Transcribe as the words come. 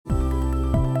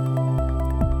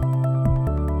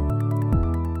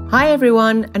Hi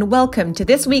everyone, and welcome to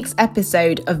this week's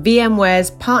episode of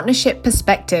VMware's Partnership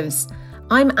Perspectives.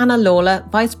 I'm Anna Lawler,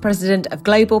 Vice President of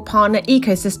Global Partner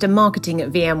Ecosystem Marketing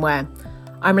at VMware.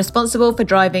 I'm responsible for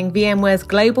driving VMware's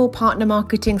global partner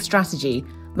marketing strategy,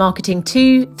 marketing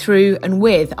to, through, and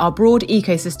with our broad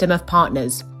ecosystem of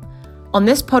partners. On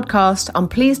this podcast, I'm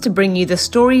pleased to bring you the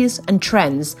stories and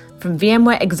trends from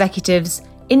VMware executives,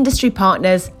 industry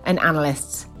partners, and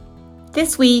analysts.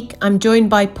 This week, I'm joined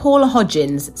by Paula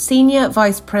Hodgins, Senior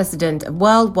Vice President of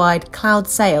Worldwide Cloud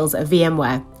Sales at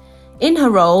VMware. In her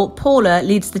role, Paula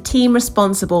leads the team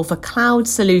responsible for cloud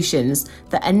solutions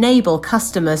that enable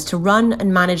customers to run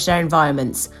and manage their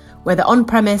environments, whether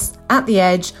on-premise, at the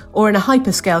edge, or in a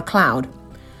hyperscale cloud.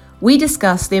 We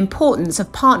discuss the importance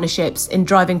of partnerships in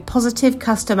driving positive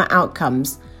customer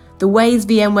outcomes, the ways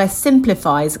VMware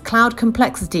simplifies cloud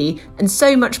complexity, and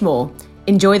so much more.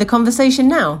 Enjoy the conversation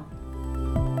now.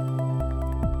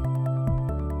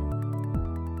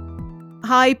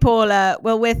 Hi, Paula.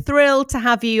 Well, we're thrilled to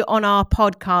have you on our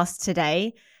podcast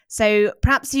today. So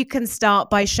perhaps you can start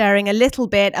by sharing a little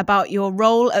bit about your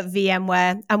role at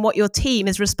VMware and what your team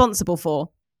is responsible for.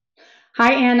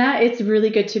 Hi, Anna. It's really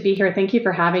good to be here. Thank you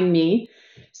for having me.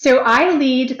 So I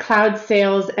lead cloud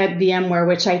sales at VMware,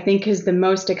 which I think is the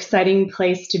most exciting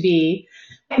place to be.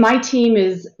 My team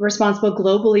is responsible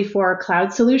globally for our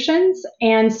cloud solutions.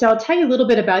 And so I'll tell you a little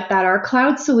bit about that. Our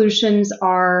cloud solutions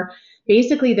are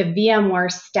basically the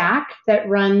VMware stack that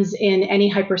runs in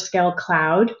any hyperscale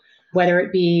cloud, whether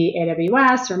it be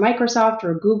AWS or Microsoft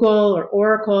or Google or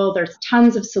Oracle. There's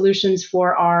tons of solutions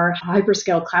for our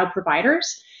hyperscale cloud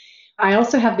providers. I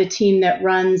also have the team that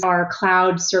runs our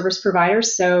cloud service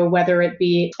providers. So whether it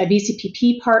be a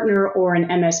VCPP partner or an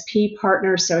MSP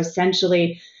partner, so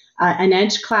essentially an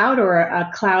edge cloud or a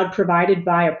cloud provided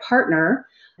by a partner.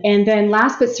 And then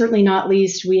last but certainly not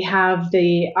least, we have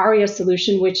the ARIA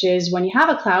solution, which is when you have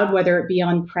a cloud, whether it be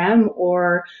on-prem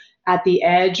or at the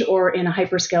edge or in a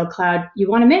hyperscale cloud, you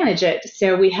want to manage it.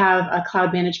 So we have a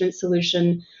cloud management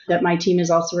solution that my team is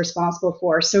also responsible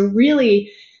for. So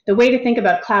really, the way to think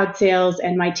about cloud sales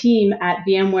and my team at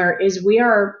VMware is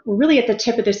we're really at the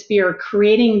tip of the spear,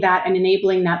 creating that and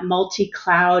enabling that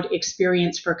multi-cloud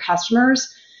experience for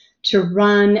customers to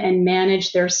run and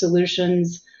manage their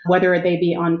solutions, whether they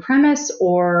be on-premise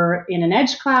or in an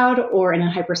edge cloud or in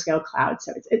a hyperscale cloud.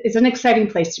 So it's an exciting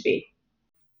place to be.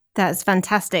 That's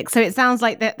fantastic. So it sounds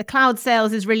like the cloud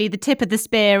sales is really the tip of the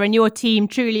spear, and your team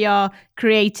truly are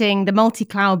creating the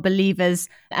multi-cloud believers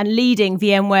and leading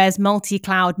VMware's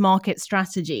multi-cloud market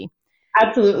strategy.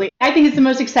 Absolutely. I think it's the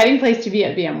most exciting place to be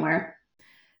at VMware.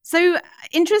 So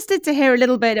interested to hear a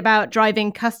little bit about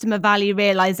driving customer value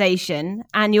realization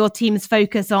and your team's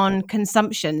focus on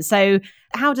consumption. So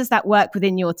how does that work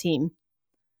within your team?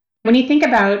 When you think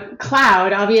about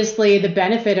cloud, obviously the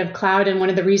benefit of cloud and one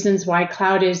of the reasons why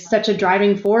cloud is such a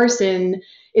driving force in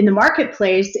the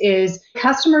marketplace is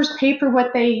customers pay for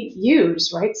what they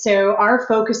use, right? So our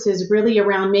focus is really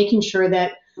around making sure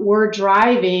that we're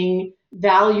driving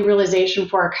value realization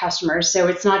for our customers. So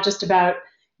it's not just about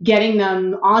getting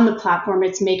them on the platform,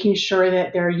 it's making sure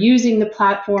that they're using the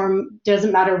platform,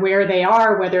 doesn't matter where they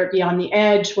are, whether it be on the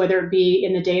edge, whether it be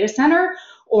in the data center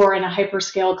or in a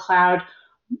hyperscale cloud.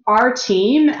 Our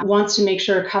team wants to make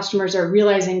sure customers are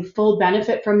realizing full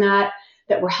benefit from that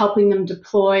we're helping them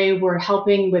deploy, we're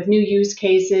helping with new use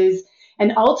cases,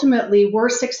 and ultimately we're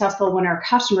successful when our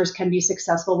customers can be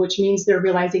successful, which means they're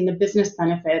realizing the business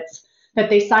benefits that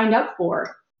they signed up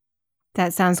for.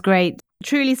 That sounds great.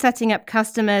 Truly setting up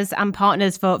customers and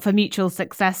partners for mutual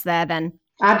success there then.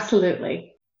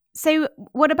 Absolutely. So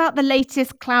what about the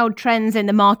latest cloud trends in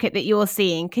the market that you're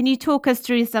seeing? Can you talk us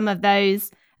through some of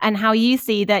those and how you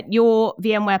see that your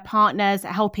VMware partners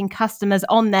are helping customers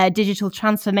on their digital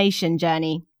transformation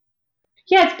journey?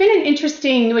 Yeah, it's been an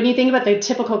interesting, when you think about the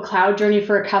typical cloud journey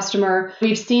for a customer,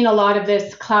 we've seen a lot of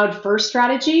this cloud first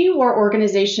strategy where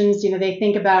organizations, they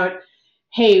think about,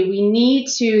 hey, we need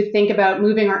to think about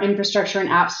moving our infrastructure and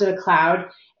apps to the cloud.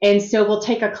 And so we'll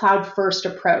take a cloud first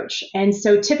approach. And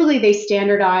so typically they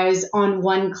standardize on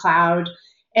one cloud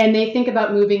and they think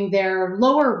about moving their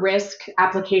lower risk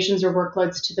applications or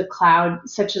workloads to the cloud,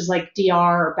 such as like DR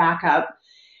or backup.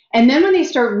 And then when they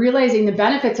start realizing the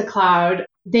benefits of cloud,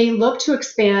 they look to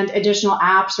expand additional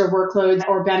apps or workloads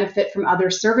or benefit from other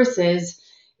services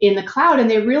in the cloud. And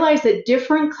they realize that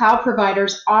different cloud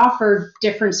providers offer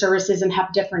different services and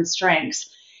have different strengths.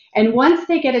 And once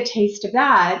they get a taste of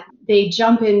that, they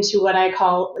jump into what I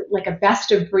call like a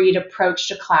best of breed approach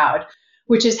to cloud,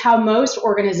 which is how most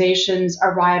organizations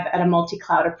arrive at a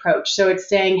multi-cloud approach. So it's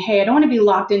saying, hey, I don't want to be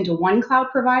locked into one cloud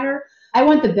provider. I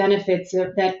want the benefits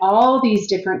that all these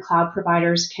different cloud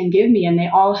providers can give me, and they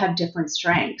all have different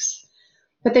strengths.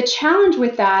 But the challenge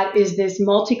with that is this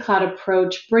multi-cloud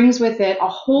approach brings with it a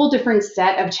whole different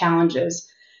set of challenges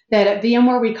that at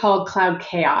VMware we call cloud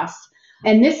chaos.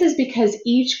 And this is because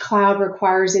each cloud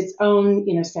requires its own,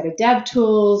 set of dev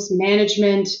tools,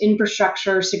 management,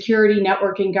 infrastructure, security,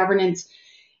 networking, governance,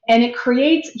 and it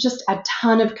creates just a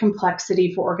ton of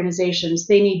complexity for organizations.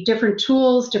 They need different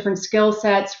tools, different skill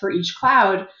sets for each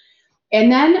cloud.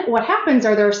 And then what happens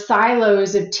are there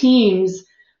silos of teams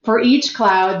for each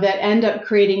cloud that end up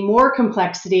creating more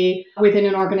complexity within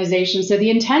an organization. So the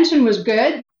intention was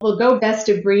good. We'll go best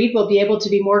of breed. We'll be able to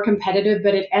be more competitive,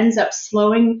 but it ends up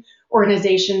slowing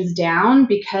organizations down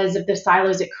because of the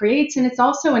silos it creates. And it's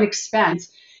also an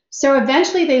expense. So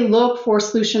eventually they look for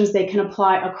solutions they can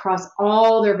apply across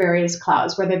all their various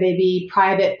clouds, whether they be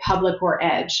private, public, or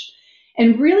edge.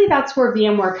 And really that's where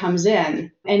VMware comes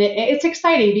in. And it's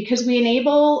exciting because we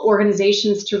enable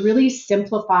organizations to really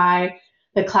simplify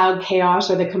the cloud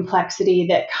chaos or the complexity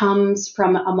that comes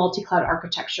from a multi-cloud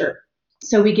architecture.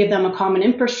 So we give them a common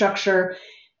infrastructure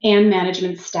and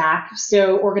management stack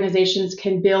so organizations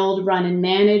can build, run, and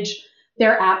manage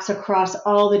their apps across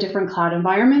all the different cloud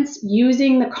environments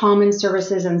using the common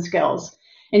services and skills.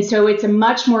 And so it's a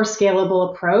much more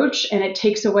scalable approach, and it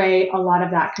takes away a lot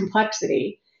of that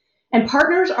complexity. And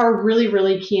partners are really,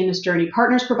 really key in this journey.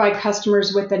 Partners provide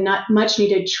customers with the much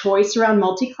needed choice around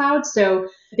multi-cloud. So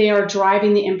they are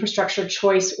driving the infrastructure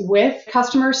choice with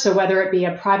customers. So whether it be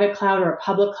a private cloud or a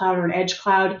public cloud or an edge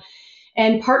cloud.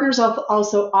 And partners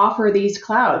also offer these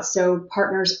clouds. So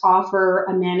partners offer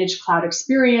a managed cloud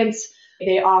experience.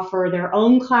 They offer their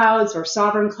own clouds or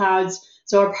sovereign clouds.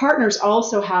 So our partners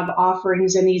also have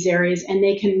offerings in these areas, and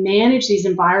they can manage these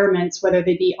environments, whether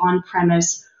they be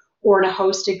on-premise or in a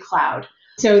hosted cloud.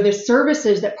 So the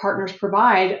services that partners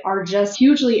provide are just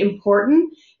hugely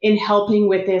important in helping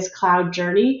with this cloud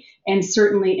journey, and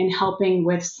certainly in helping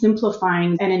with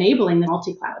simplifying and enabling the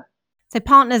multi-cloud. So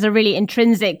partners are really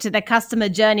intrinsic to the customer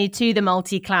journey to the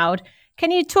multi-cloud. Can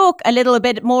you talk a little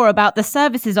bit more about the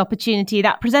services opportunity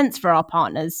that presents for our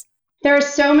partners? There are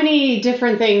so many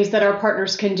different things that our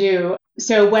partners can do.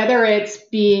 So whether it's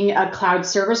being a cloud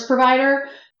service provider,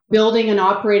 building and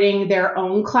operating their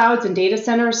own clouds and data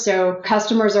centers. So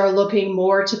customers are looking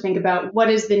more to think about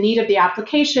what is the need of the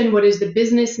application, what is the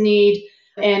business need,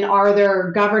 and are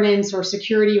there governance or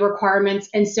security requirements?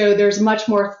 And so there's much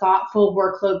more thoughtful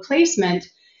workload placement.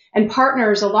 And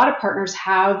partners, a lot of partners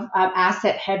have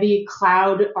asset-heavy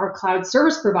cloud or cloud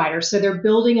service providers. So they're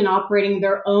building and operating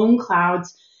their own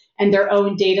clouds and their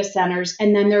own data centers,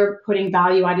 and then they're putting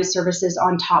value-added services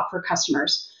on top for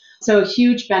customers. So a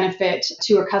huge benefit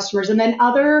to our customers. And then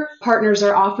other partners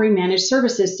are offering managed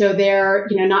services. So they're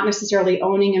not necessarily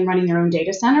owning and running their own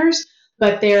data centers,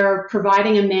 but they're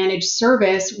providing a managed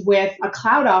service with a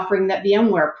cloud offering that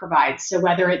VMware provides. So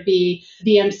whether it be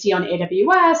VMC on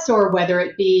AWS, or whether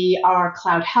it be our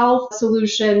cloud health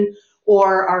solution,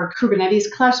 or our Kubernetes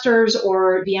clusters,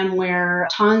 or VMware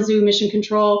Tanzu mission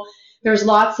control, there's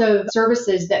lots of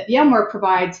services that VMware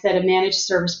provides that a managed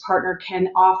service partner can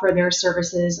offer their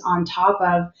services on top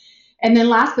of. And then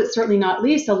last but certainly not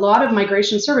least, a lot of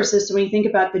migration services. So when you think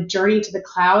about the journey to the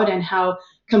cloud and how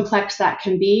complex that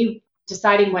can be,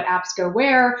 deciding what apps go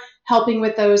where, helping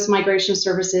with those migration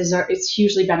services, it's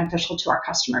hugely beneficial to our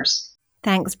customers.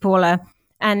 Thanks, Paula.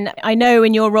 And I know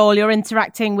in your role, you're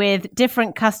interacting with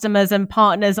different customers and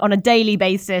partners on a daily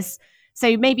basis.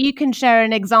 So maybe you can share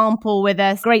an example with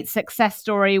us, great success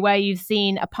story where you've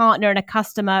seen a partner and a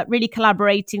customer really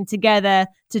collaborating together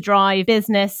to drive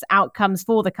business outcomes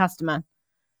for the customer.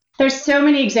 There's so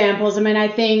many examples. I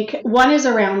think one is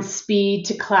around speed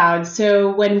to cloud.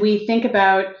 So when we think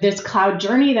about this cloud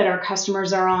journey that our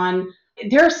customers are on,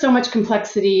 there's so much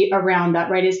complexity around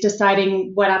that, right? It's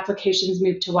deciding what applications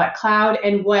move to what cloud,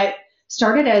 and what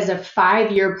started as a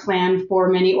 5-year plan for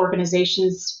many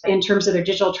organizations in terms of their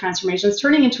digital transformations,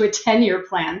 turning into a 10-year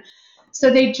plan. So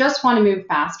they just want to move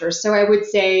faster. So I would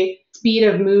say speed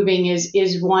of moving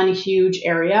is one huge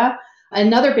area.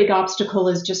 Another big obstacle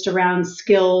is just around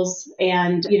skills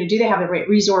and, do they have the right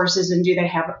resources and do they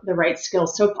have the right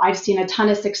skills? So I've seen a ton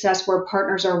of success where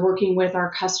partners are working with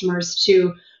our customers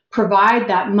to provide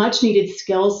that much needed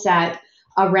skill set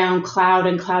around cloud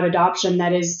and cloud adoption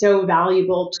that is so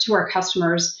valuable to our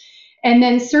customers. And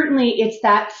then certainly it's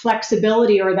that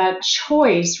flexibility or that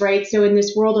choice, right? So in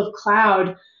this world of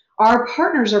cloud, our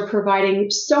partners are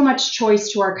providing so much choice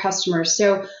to our customers.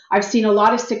 So I've seen a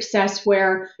lot of success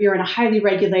where you're in a highly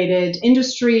regulated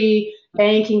industry,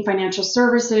 banking, financial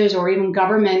services, or even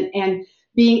government, and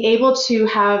being able to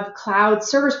have cloud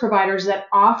service providers that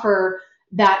offer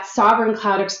that sovereign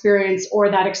cloud experience,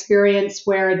 or that experience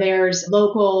where there's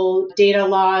local data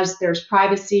laws, there's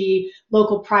privacy,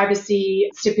 local privacy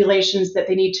stipulations that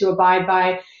they need to abide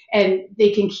by, and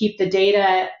they can keep the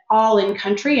data all in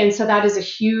country. And so that is a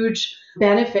huge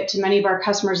benefit to many of our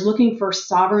customers looking for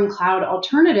sovereign cloud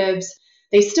alternatives.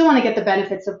 They still want to get the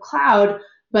benefits of cloud,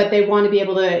 but they want to be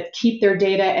able to keep their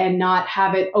data and not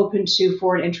have it open to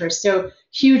foreign interest. So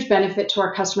huge benefit to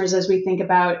our customers as we think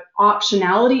about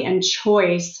optionality and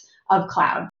choice of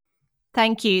cloud.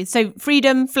 Thank you. So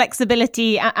freedom,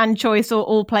 flexibility, and choice are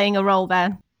all playing a role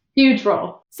there. Huge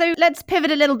role. So let's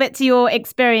pivot a little bit to your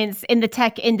experience in the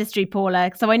tech industry,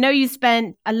 Paula. So I know you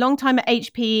spent a long time at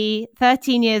HP,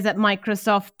 13 years at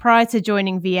Microsoft prior to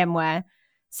joining VMware.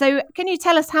 So can you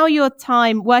tell us how your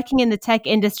time working in the tech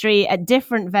industry at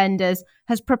different vendors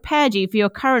has prepared you for your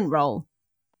current role?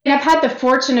 I've had the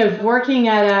fortune of working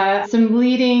at some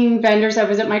leading vendors. I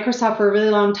was at Microsoft for a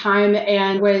really long time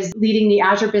and was leading the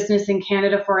Azure business in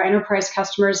Canada for our enterprise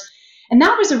customers. And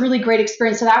that was a really great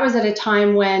experience. So that was at a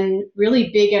time when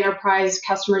really big enterprise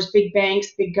customers, big banks,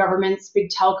 big governments, big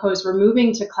telcos were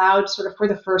moving to cloud sort of for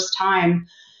the first time.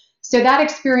 So that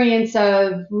experience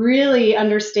of really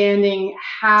understanding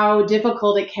how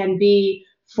difficult it can be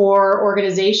for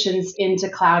organizations into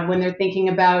cloud when they're thinking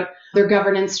about their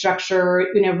governance structure,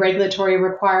 regulatory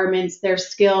requirements, their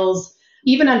skills,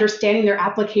 even understanding their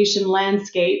application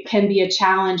landscape can be a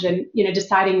challenge, and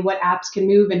deciding what apps can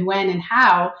move and when and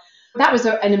how. That was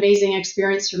an amazing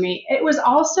experience for me. It was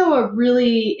also a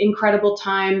really incredible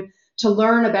time to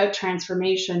learn about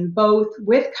transformation, both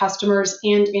with customers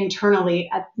and internally.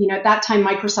 At that time,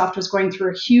 Microsoft was going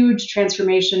through a huge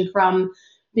transformation from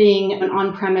being an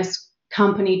on-premise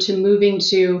company to moving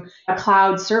to a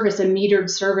cloud service, a metered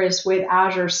service with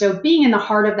Azure. So being in the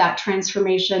heart of that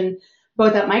transformation,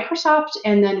 both at Microsoft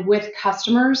and then with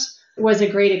customers, was a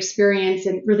great experience,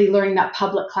 and really learning that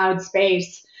public cloud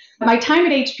space. My time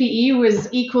at HPE was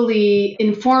equally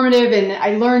informative, and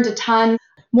I learned a ton.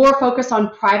 More focus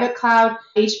on private cloud.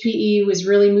 HPE was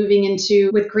really moving into,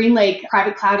 with GreenLake,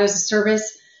 private cloud as a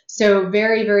service. So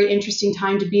very, very interesting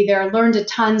time to be there. Learned a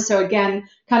ton. So again,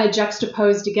 kind of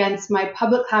juxtaposed against my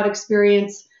public cloud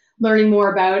experience, learning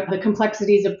more about the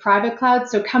complexities of private cloud.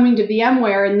 So coming to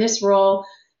VMware in this role,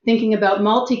 thinking about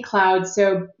multi-cloud.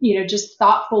 So, just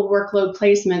thoughtful workload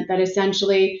placement that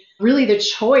essentially really the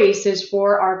choice is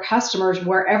for our customers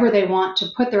wherever they want to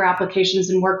put their applications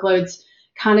and workloads,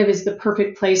 kind of is the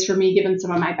perfect place for me, given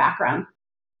some of my background.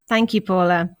 Thank you,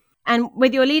 Paula. And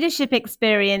with your leadership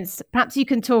experience, perhaps you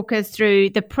can talk us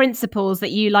through the principles that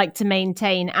you like to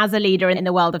maintain as a leader in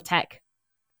the world of tech.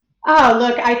 Oh,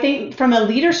 look, I think from a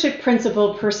leadership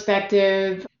principle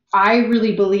perspective, I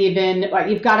really believe in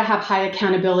you've got to have high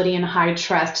accountability and high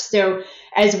trust. So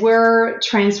as we're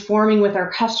transforming with our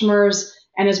customers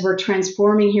and as we're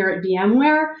transforming here at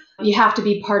VMware, you have to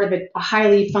be part of a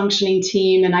highly functioning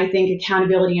team. And I think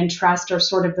accountability and trust are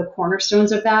sort of the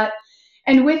cornerstones of that.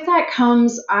 And with that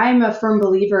comes, I'm a firm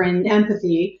believer in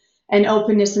empathy and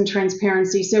openness and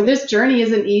transparency. So this journey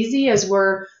isn't easy as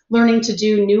we're learning to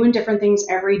do new and different things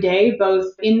every day, both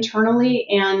internally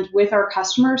and with our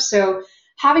customers. So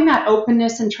having that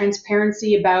openness and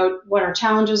transparency about what our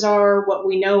challenges are, what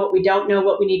we know, what we don't know,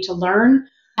 what we need to learn,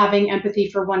 having empathy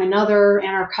for one another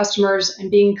and our customers, and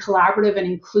being collaborative and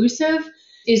inclusive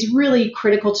is really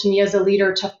critical to me as a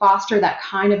leader to foster that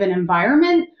kind of an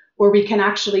environment where we can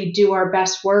actually do our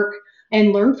best work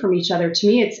and learn from each other. To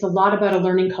me, it's a lot about a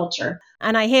learning culture.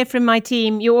 And I hear from my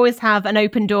team, you always have an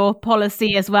open door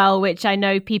policy as well, which I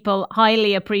know people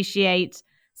highly appreciate.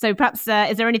 So perhaps,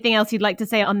 is there anything else you'd like to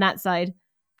say on that side?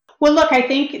 Well, look, I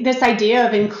think this idea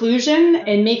of inclusion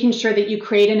and making sure that you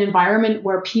create an environment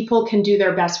where people can do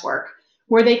their best work,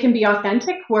 where they can be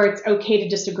authentic, where it's okay to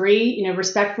disagree,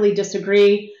 respectfully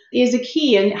disagree, is a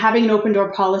key. And having an open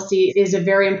door policy is a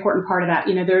very important part of that.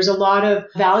 There's a lot of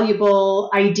valuable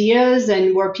ideas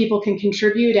and where people can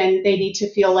contribute, and they need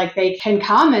to feel like they can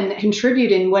come and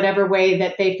contribute in whatever way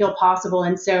that they feel possible.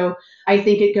 And so I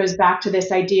think it goes back to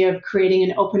this idea of creating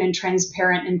an open and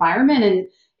transparent environment. And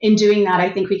in doing that,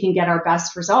 I think we can get our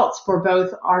best results for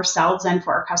both ourselves and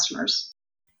for our customers.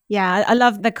 Yeah, I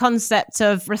love the concept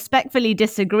of respectfully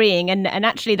disagreeing. And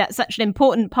actually, that's such an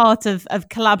important part of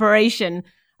collaboration.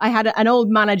 I had an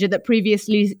old manager that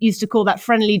previously used to call that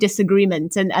friendly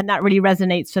disagreement. And that really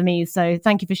resonates for me. So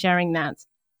thank you for sharing that.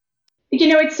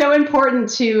 It's so important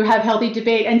to have healthy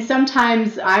debate. And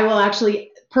sometimes I will actually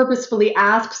purposefully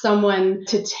ask someone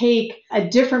to take a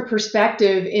different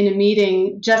perspective in a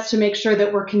meeting just to make sure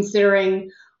that we're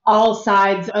considering all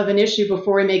sides of an issue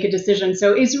before we make a decision.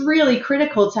 So it's really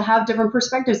critical to have different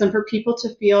perspectives and for people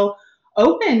to feel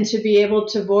open to be able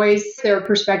to voice their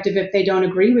perspective if they don't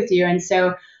agree with you. And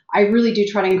so I really do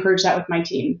try to encourage that with my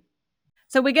team.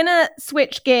 So we're going to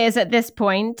switch gears at this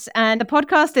point, and the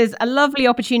podcast is a lovely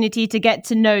opportunity to get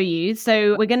to know you.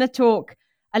 So we're going to talk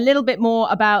a little bit more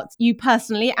about you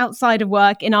personally outside of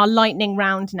work in our lightning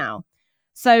round now.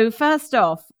 So first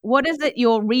off, what is it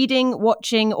you're reading,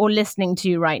 watching, or listening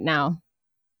to right now?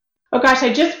 Oh gosh,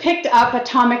 I just picked up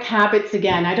Atomic Habits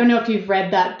again. I don't know if you've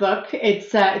read that book.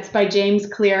 It's by James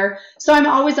Clear. So I'm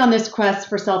always on this quest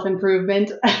for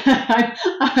self-improvement.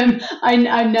 I'm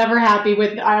never happy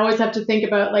with. I always have to think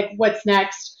about like what's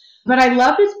next. But I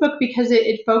love this book because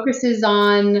it focuses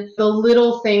on the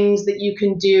little things that you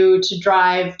can do to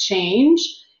drive change.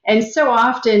 And so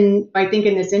often, I think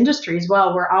in this industry as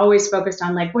well, we're always focused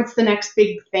on like what's the next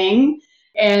big thing.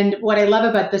 And what I love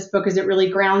about this book is it really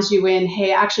grounds you in,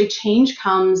 hey, actually change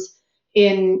comes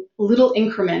in little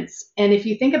increments. And if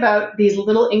you think about these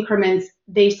little increments,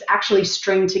 they actually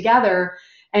string together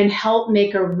and help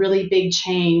make a really big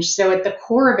change. So at the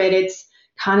core of it, it's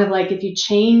kind of like if you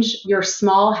change your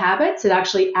small habits, it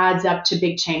actually adds up to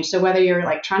big change. So whether you're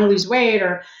like trying to lose weight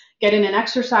or get in an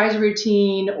exercise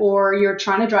routine, or you're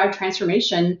trying to drive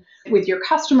transformation with your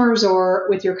customers or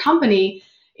with your company,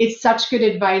 it's such good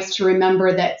advice to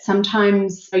remember that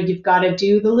sometimes you've got to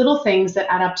do the little things that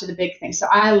add up to the big things. So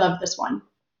I love this one.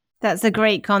 That's a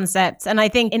great concept. And I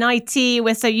think in IT,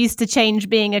 we're so used to change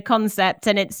being a concept.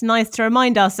 And it's nice to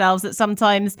remind ourselves that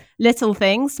sometimes little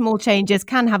things, small changes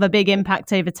can have a big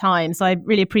impact over time. So I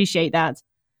really appreciate that.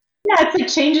 Yeah, it's like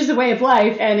change is a way of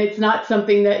life, and it's not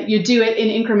something that you do it in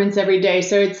increments every day.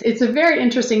 So it's a very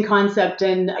interesting concept,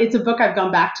 and it's a book I've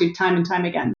gone back to time and time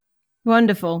again.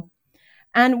 Wonderful.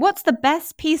 And what's the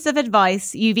best piece of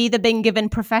advice you've either been given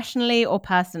professionally or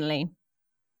personally?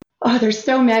 Oh, there's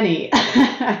so many.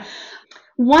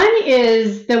 One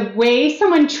is the way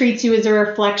someone treats you is a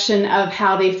reflection of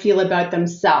how they feel about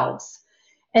themselves.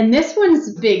 And this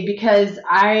one's big because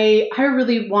I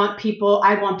really want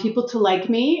I want people to like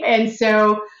me. And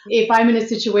so if I'm in a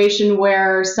situation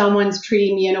where someone's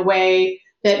treating me in a way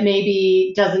that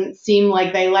maybe doesn't seem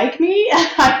like they like me,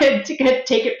 I could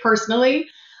take it personally,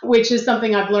 which is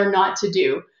something I've learned not to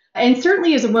do. And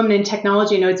certainly as a woman in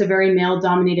technology, it's a very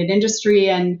male-dominated industry,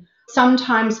 and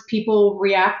sometimes people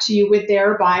react to you with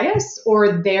their bias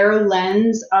or their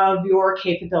lens of your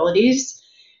capabilities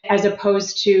as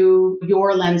opposed to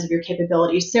your lens of your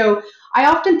capabilities. So I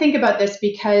often think about this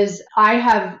because I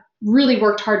have really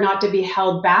worked hard not to be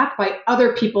held back by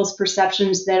other people's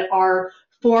perceptions that are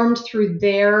formed through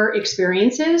their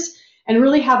experiences and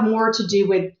really have more to do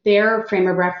with their frame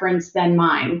of reference than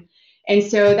mine. And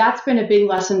so that's been a big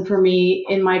lesson for me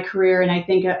in my career, and I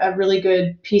think a really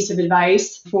good piece of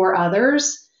advice for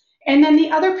others. And then the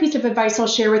other piece of advice I'll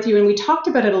share with you, and we talked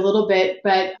about it a little bit,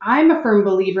 but I'm a firm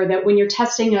believer that when you're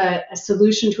testing a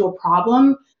solution to a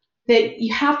problem, that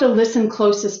you have to listen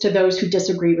closest to those who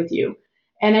disagree with you.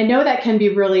 And I know that can be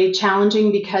really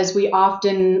challenging because we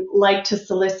often like to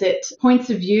solicit points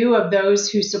of view of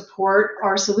those who support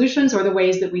our solutions or the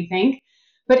ways that we think.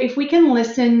 But if we can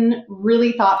listen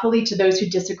really thoughtfully to those who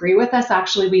disagree with us,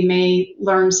 actually, we may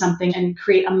learn something and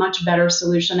create a much better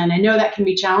solution. And I know that can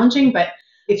be challenging, but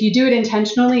if you do it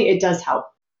intentionally, it does help.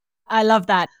 I love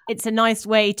that. It's a nice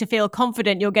way to feel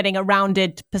confident you're getting a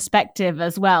rounded perspective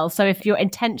as well. So if you're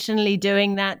intentionally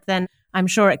doing that, then I'm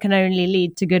sure it can only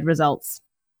lead to good results.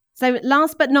 So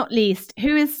last but not least,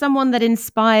 who is someone that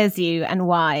inspires you and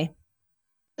why?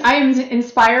 I am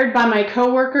inspired by my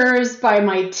coworkers, by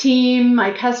my team,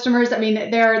 my customers. I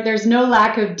mean, there's no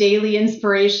lack of daily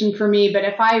inspiration for me, but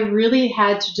if I really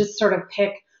had to just sort of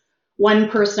pick one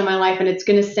person in my life, and it's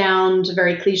going to sound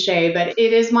very cliche, but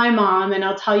it is my mom, and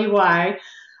I'll tell you why.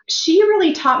 She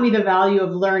really taught me the value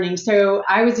of learning. So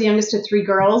I was the youngest of three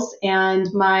girls, and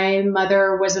my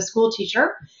mother was a school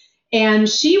teacher, and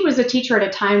she was a teacher at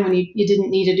a time when you didn't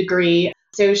need a degree.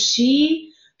 So she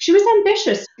was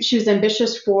ambitious. She was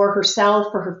ambitious for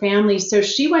herself, for her family. So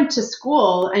she went to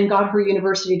school and got her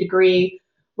university degree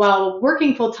while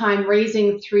working full time,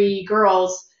 raising three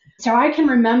girls. So I can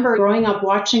remember growing up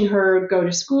watching her go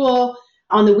to school.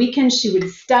 On the weekends, she would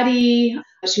study.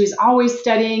 She was always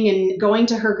studying and going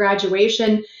to her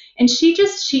graduation. And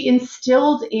she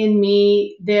instilled in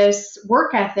me this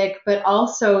work ethic, but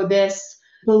also this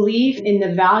belief in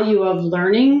the value of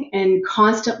learning and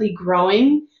constantly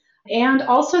growing. And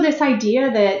also this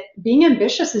idea that being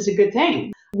ambitious is a good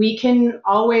thing. We can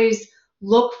always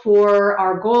look for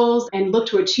our goals and look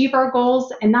to achieve our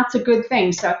goals, and that's a good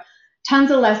thing. So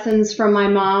tons of lessons from my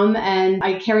mom, and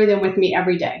I carry them with me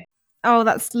every day. Oh,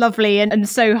 that's lovely and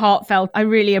so heartfelt. I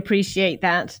really appreciate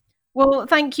that. Well,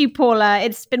 thank you, Paula.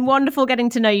 It's been wonderful getting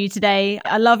to know you today.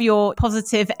 I love your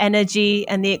positive energy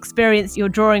and the experience you're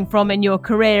drawing from in your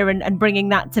career and bringing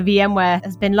that to VMware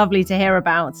has been lovely to hear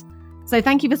about. So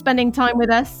thank you for spending time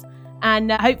with us,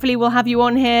 and hopefully we'll have you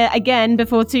on here again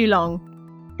before too long.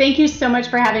 Thank you so much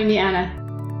for having me, Anna.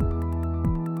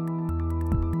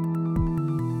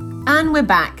 And we're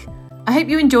back. I hope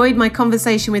you enjoyed my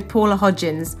conversation with Paula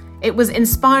Hodgins. It was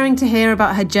inspiring to hear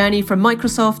about her journey from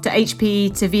Microsoft to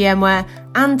HPE to VMware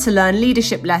and to learn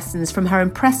leadership lessons from her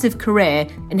impressive career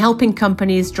in helping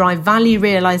companies drive value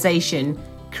realization,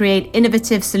 create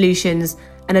innovative solutions,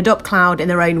 and adopt cloud in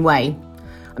their own way.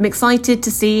 I'm excited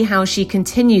to see how she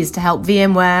continues to help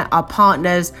VMware, our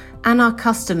partners, and our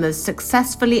customers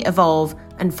successfully evolve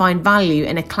and find value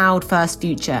in a cloud-first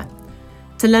future.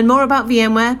 To learn more about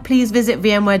VMware, please visit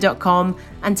vmware.com,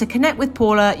 and to connect with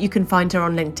Paula, you can find her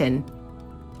on LinkedIn.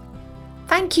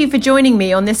 Thank you for joining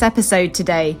me on this episode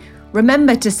today.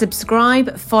 Remember to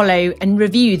subscribe, follow, and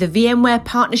review the VMware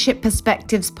Partnership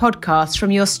Perspectives podcast from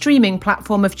your streaming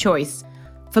platform of choice.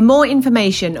 For more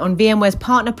information on VMware's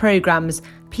partner programs,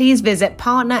 please visit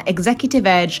Partner Executive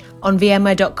Edge on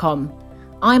vmware.com.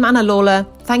 I'm Anna Lawler.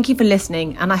 Thank you for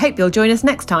listening, and I hope you'll join us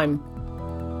next time.